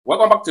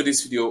Welcome back to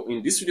this video.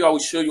 In this video, I will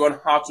show you on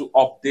how to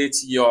update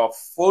your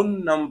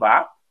phone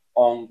number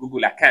on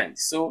Google account.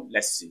 So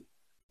let's see.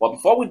 But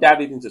before we dive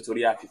into the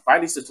tutorial, if you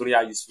find this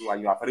tutorial useful and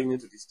you are very new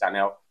to this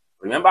channel,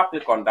 remember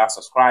click on that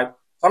subscribe,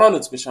 turn on the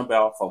notification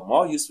bell for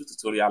more useful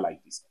tutorial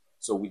like this.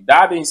 So with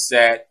that being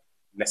said,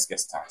 let's get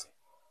started.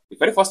 The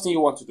very first thing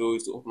you want to do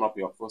is to open up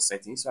your phone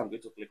settings. So I'm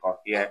going to click on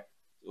here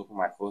to open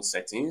my phone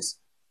settings.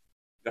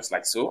 Just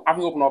like so.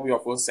 Having opened up your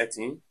phone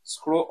setting,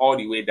 scroll all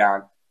the way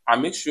down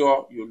and make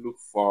sure you look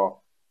for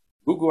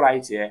Google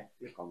right here.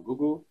 Click on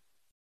Google.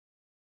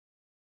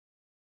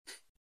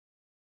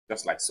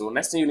 Just like so.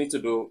 Next thing you need to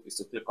do is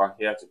to click on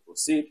here to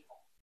proceed.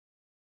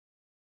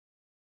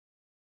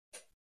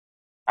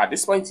 At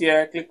this point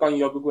here, click on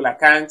your Google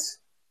account.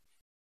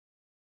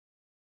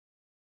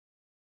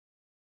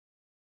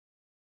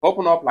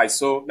 Open up like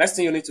so. Next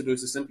thing you need to do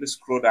is to simply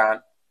scroll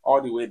down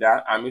all the way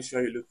down and make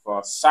sure you look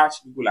for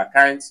search Google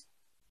account.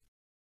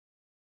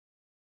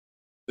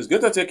 It's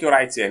going to take you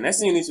right here. Next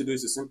thing you need to do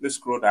is to simply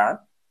scroll down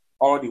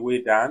all the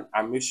way down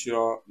and make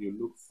sure you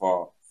look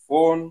for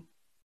phone.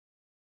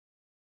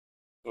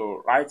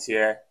 So right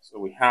here, so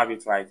we have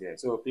it right here.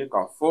 So click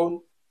on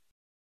phone.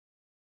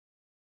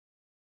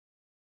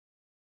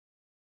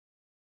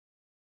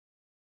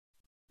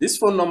 These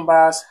phone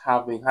numbers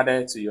have been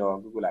added to your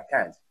Google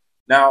account.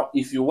 Now,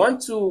 if you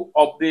want to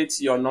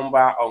update your number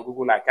on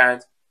Google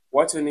account,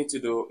 what you need to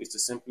do is to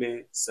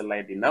simply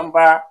select the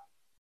number.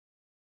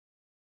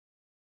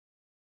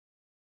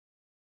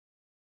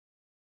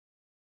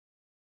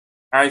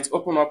 And it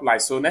open up like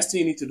so. Next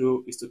thing you need to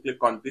do is to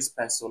click on this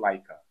pencil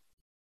icon.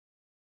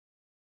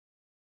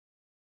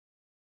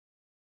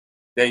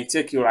 Then it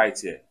take you right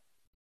here.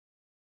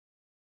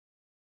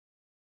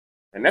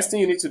 The next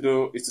thing you need to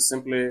do is to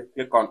simply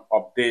click on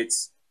update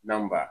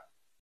number.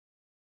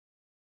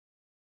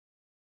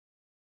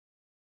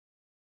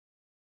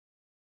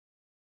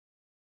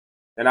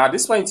 Then at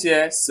this point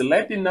here,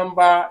 select the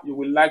number you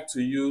would like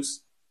to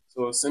use.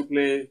 So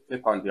simply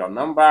click on your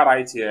number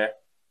right here.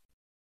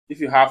 If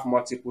you have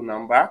multiple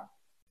number,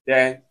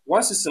 then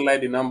once you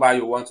select the number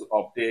you want to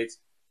update,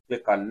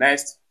 click on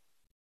next.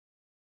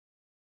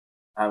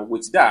 And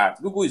with that,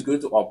 Google is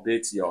going to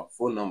update your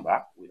phone number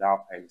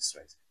without any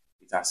stress.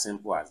 It's as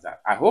simple as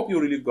that. I hope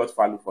you really got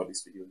value for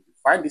this video. If you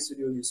find this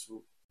video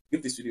useful,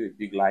 give this video a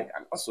big like,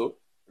 and also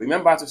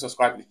remember to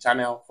subscribe to the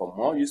channel for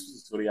more useful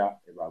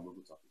tutorial about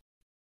Google topics.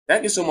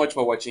 Thank you so much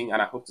for watching,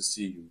 and I hope to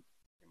see you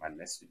in my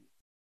next video.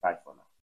 Bye for now.